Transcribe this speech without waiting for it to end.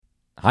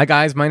Hi,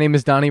 guys. My name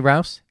is Donnie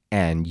Rouse,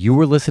 and you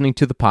are listening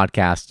to the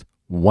podcast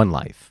One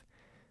Life.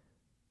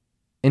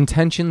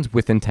 Intentions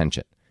with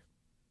intention.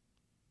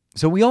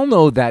 So we all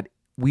know that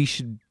we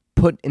should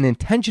put an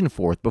intention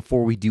forth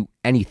before we do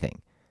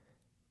anything.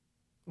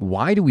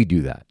 Why do we do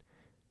that?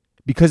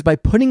 Because by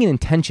putting an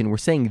intention, we're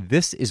saying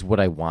this is what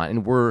I want,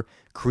 and we're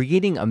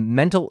creating a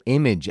mental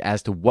image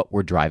as to what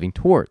we're driving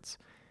towards.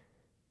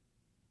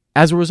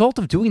 As a result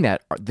of doing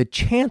that, the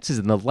chances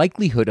and the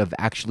likelihood of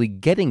actually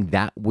getting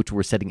that which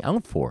we're setting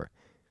out for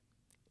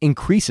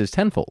increases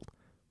tenfold.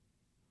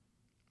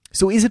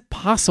 So is it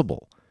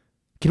possible?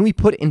 Can we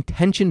put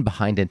intention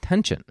behind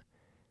intention?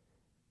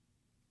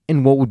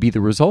 And what would be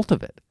the result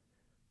of it?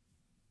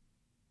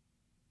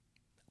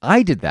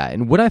 I did that,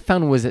 and what I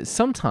found was that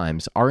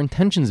sometimes our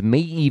intentions may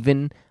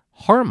even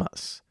harm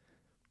us.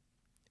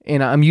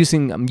 And I'm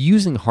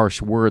using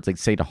harsh words like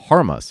say to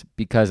harm us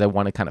because I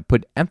want to kind of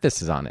put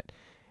emphasis on it.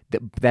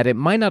 That it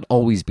might not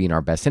always be in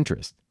our best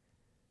interest.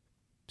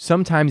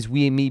 Sometimes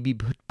we may be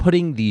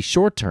putting the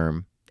short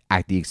term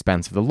at the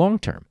expense of the long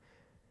term.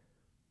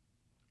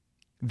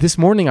 This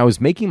morning, I was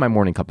making my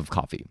morning cup of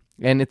coffee,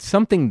 and it's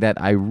something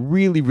that I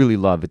really, really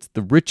love. It's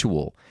the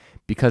ritual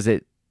because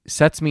it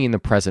sets me in the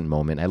present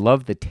moment. I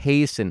love the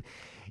taste, and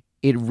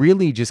it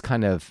really just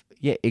kind of,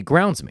 it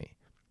grounds me.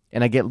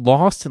 And I get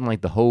lost in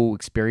like the whole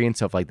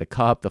experience of like the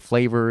cup, the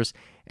flavors,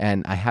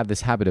 and I have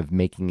this habit of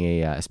making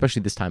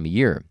especially this time of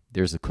year,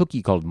 there's a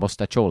cookie called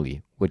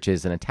mostaccioli, which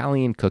is an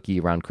Italian cookie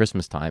around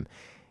Christmas time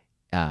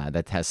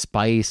that has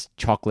spice,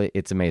 chocolate.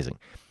 It's amazing.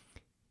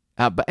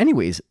 But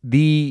anyways,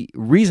 the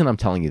reason I'm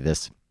telling you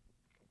this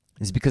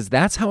is because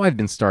that's how I've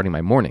been starting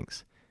my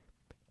mornings.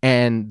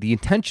 And the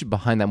intention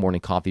behind that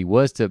morning coffee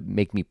was to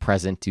make me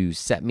present, to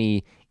set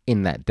me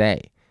in that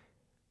day,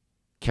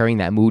 carrying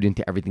that mood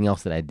into everything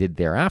else that I did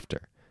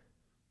thereafter.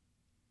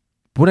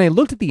 When I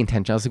looked at the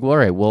intention, I was like, well, all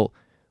right, well,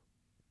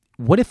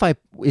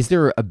 is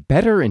there a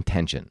better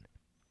intention?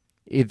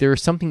 If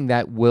there's something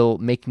that will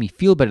make me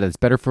feel better, that's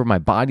better for my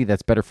body,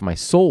 that's better for my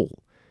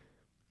soul.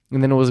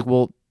 And then I was like,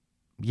 well,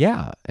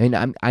 yeah.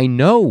 And I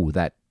know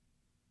that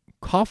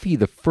coffee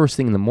the first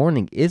thing in the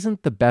morning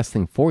isn't the best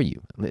thing for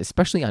you,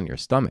 especially on your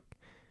stomach.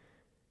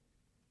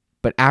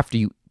 But after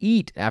you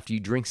eat, after you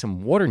drink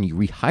some water and you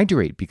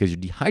rehydrate because you're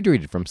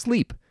dehydrated from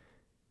sleep,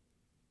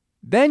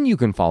 then you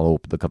can follow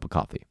up with a cup of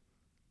coffee.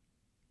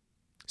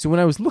 So when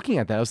I was looking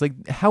at that, I was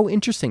like, how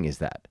interesting is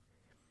that?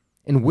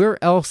 And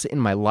where else in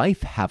my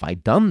life have I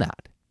done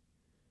that?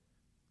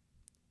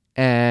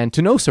 And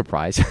to no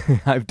surprise,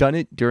 I've done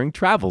it during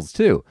travels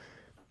too.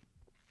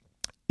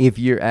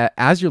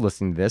 As you're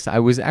listening to this, I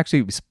was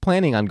actually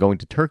planning on going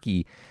to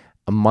Turkey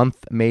a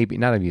month, maybe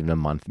not even a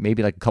month,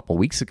 maybe like a couple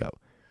weeks ago.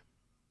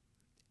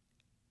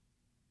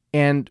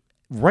 And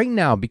right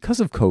now, because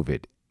of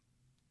COVID,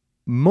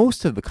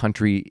 most of the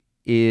country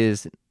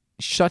is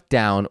shut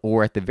down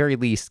or at the very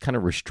least kind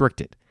of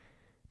restricted.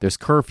 There's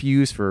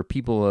curfews for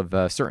people of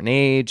a certain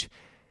age.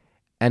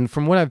 And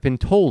from what I've been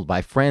told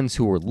by friends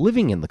who are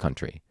living in the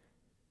country,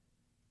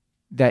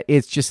 that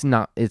it's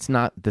not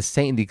the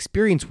same. The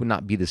experience would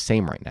not be the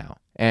same right now.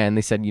 And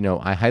they said,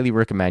 I highly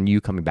recommend you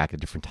coming back at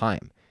a different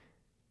time.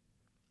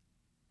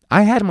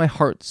 I had my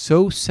heart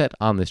so set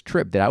on this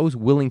trip that I was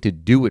willing to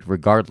do it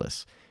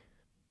regardless.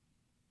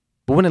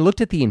 But when I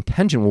looked at the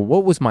intention, well,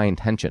 what was my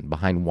intention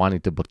behind wanting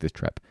to book this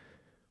trip?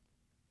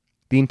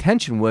 The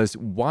intention was,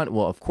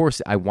 of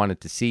course, I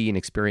wanted to see and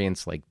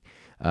experience like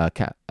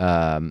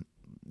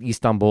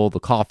Istanbul, the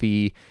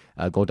coffee,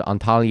 go to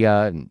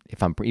Antalya, and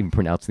if I'm even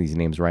pronouncing these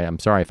names right, I'm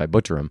sorry if I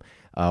butcher them,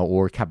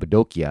 or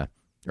Cappadocia,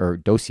 or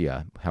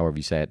Docia, however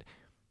you say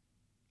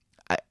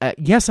it.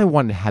 Yes, I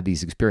wanted to have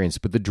these experiences,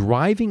 but the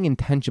driving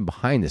intention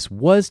behind this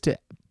was to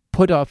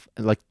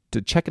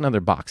to check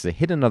another box, to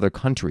hit another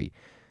country,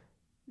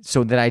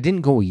 so that I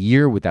didn't go a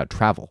year without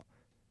travel.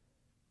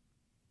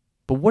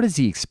 But what is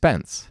the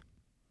expense?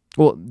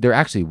 Well, there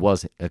actually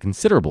was a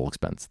considerable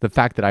expense. The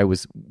fact that I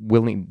was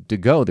willing to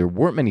go, there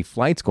weren't many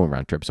flights going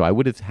round trip, so I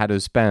would have had to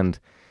spend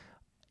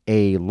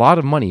a lot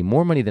of money,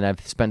 more money than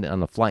I've spent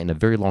on a flight in a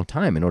very long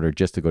time in order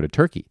just to go to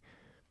Turkey.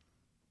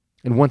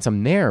 And once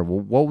I'm there, well,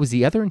 what was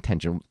the other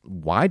intention?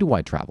 Why do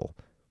I travel?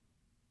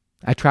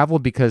 I travel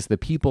because the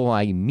people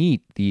I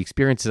meet, the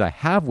experiences I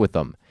have with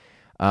them,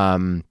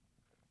 and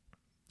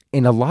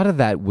a lot of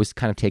that was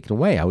kind of taken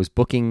away. I was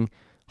booking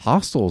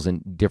hostels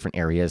in different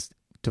areas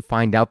to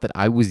find out that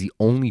I was the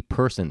only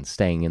person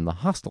staying in the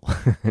hostel.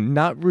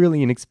 Not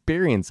really an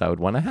experience I would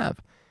want to have.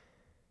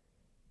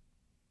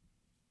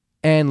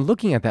 And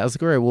looking at that, I was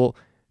like, all right, well,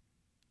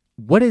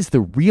 what is the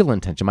real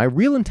intention? My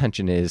real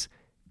intention is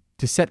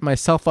to set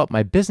myself up,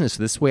 my business,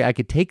 so this way I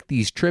could take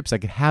these trips, I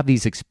could have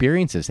these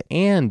experiences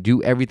and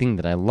do everything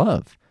that I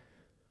love.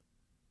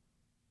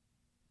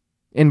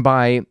 And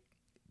by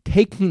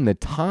taking the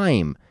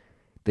time,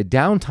 the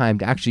downtime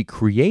to actually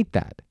create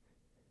that,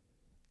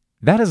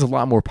 that is a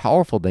lot more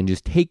powerful than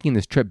just taking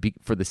this trip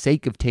for the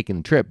sake of taking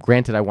the trip.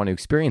 Granted, I want to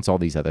experience all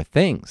these other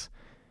things,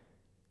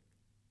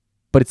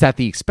 but it's at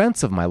the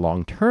expense of my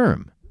long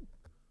term.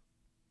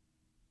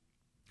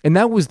 And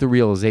that was the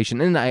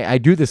realization. And I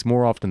do this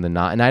more often than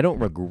not. And I don't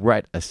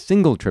regret a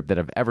single trip that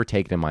I've ever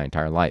taken in my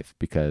entire life,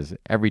 because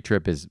every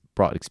trip has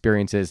brought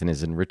experiences and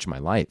has enriched my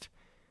life.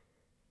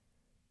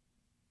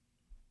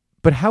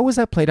 But how has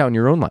that played out in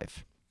your own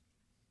life?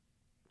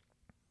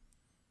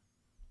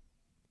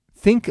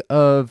 Think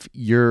of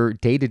your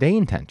day-to-day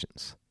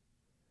intentions,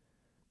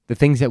 the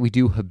things that we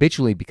do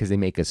habitually because they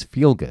make us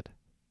feel good.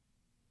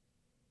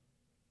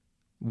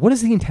 What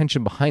is the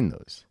intention behind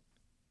those?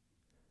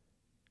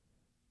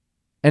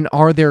 And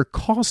are there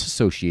costs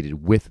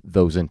associated with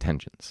those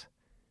intentions?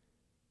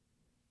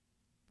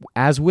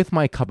 As with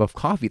my cup of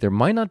coffee, there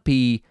might not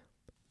be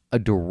a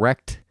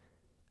direct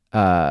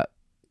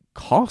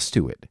cost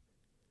to it.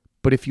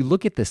 But if you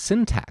look at the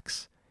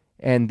syntax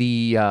and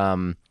the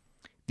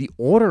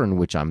order in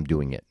which I'm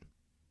doing it,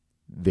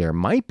 there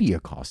might be a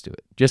cost to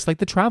it. Just like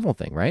the travel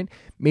thing, right?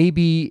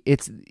 Maybe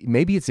it's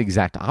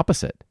exact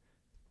opposite.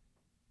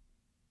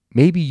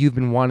 Maybe you've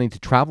been wanting to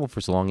travel for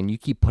so long and you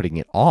keep putting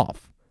it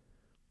off.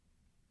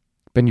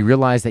 But you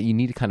realize that you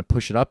need to kind of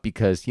push it up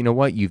because, you know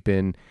what, you've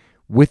been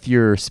with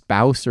your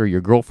spouse or your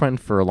girlfriend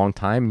for a long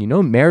time. And you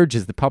know marriage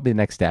is probably the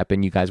next step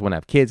and you guys want to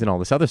have kids and all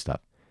this other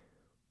stuff.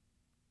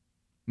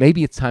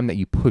 Maybe it's time that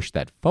you push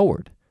that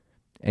forward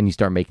and you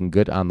start making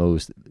good on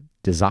those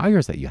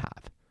desires that you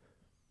have.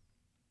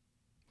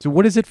 So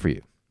what is it for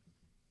you?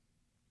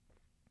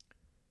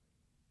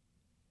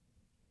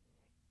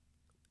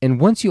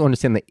 And once you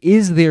understand that,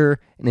 is there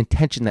an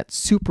intention that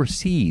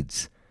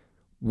supersedes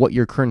what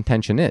your current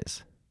intention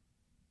is?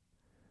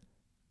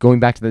 Going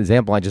back to the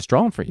example I just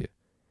drawn for you.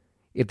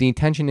 If the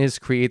intention is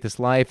create this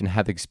life and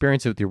have the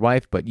experience with your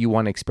wife, but you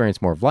want to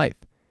experience more of life,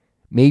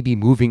 maybe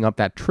moving up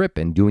that trip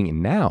and doing it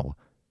now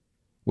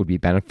would be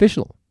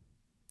beneficial.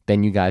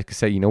 Then you guys could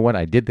say, you know what,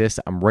 I did this.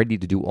 I'm ready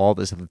to do all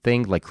this other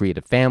things like create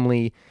a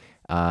family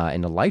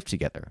and a life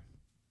together.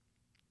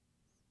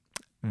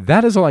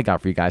 That is all I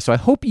got for you guys. So I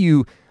hope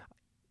you,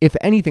 if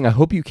anything, I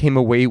hope you came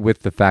away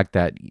with the fact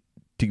that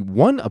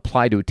to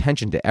apply to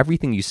attention to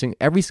everything you sing,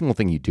 every single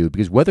thing you do,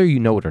 because whether you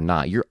know it or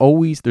not,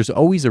 there's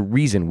always a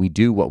reason we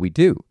do what we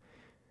do.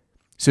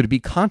 So to be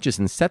conscious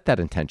and set that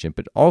intention,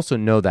 but also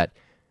know that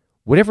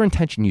whatever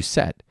intention you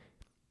set,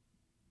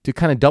 to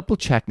kind of double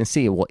check and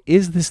see, well,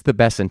 is this the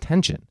best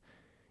intention?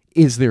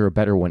 Is there a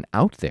better one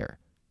out there?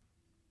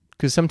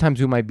 Because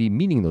sometimes we might be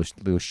meeting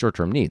those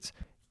short-term needs.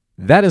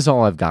 That is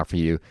all I've got for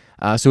you.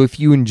 So if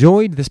you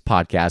enjoyed this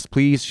podcast,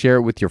 please share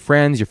it with your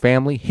friends, your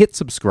family, hit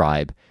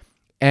subscribe.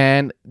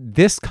 And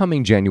this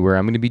coming January,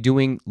 I'm going to be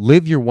doing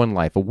Live Your One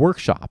Life, a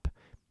workshop.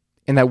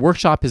 And that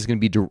workshop is going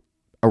to be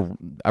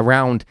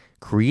around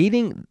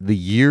creating the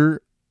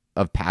year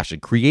of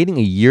passion, creating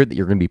a year that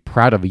you're going to be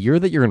proud of, a year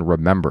that you're going to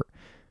remember.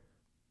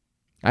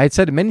 I had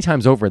said it many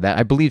times over that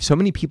I believe so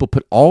many people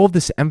put all of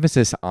this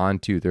emphasis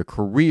onto their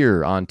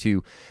career,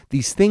 onto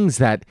these things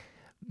that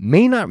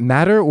may not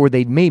matter, or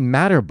they may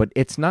matter, but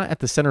it's not at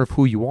the center of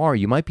who you are.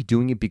 You might be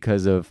doing it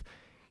because of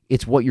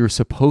it's what you're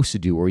supposed to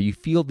do, or you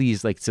feel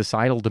these like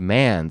societal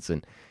demands.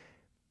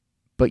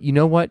 But you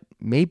know what?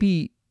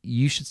 Maybe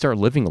you should start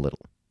living a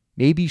little.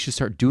 Maybe you should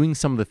start doing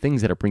some of the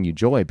things that bring you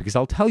joy, because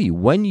I'll tell you,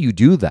 when you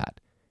do that,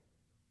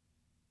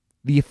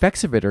 the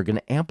effects of it are going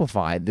to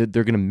amplify, they're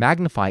going to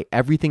magnify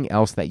everything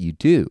else that you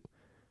do,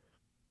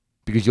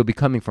 because you'll be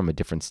coming from a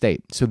different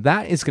state. So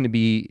that is going to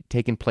be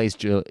taking place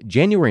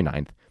January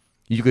 9th.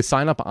 You can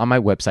sign up on my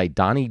website,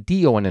 Donny,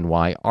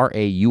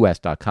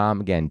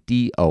 DONNYRAUS.com. Again,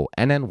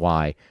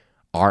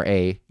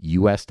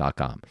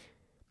 DONNYRAUS.com.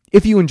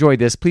 If you enjoyed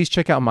this, please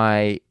check out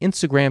my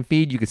Instagram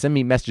feed. You can send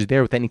me a message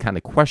there with any kind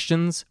of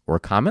questions or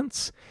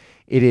comments.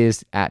 It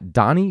is at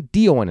Donny,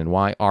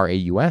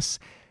 DONNYRAUS.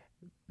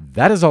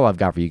 That is all I've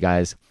got for you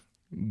guys.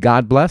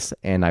 God bless,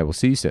 and I will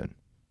see you soon.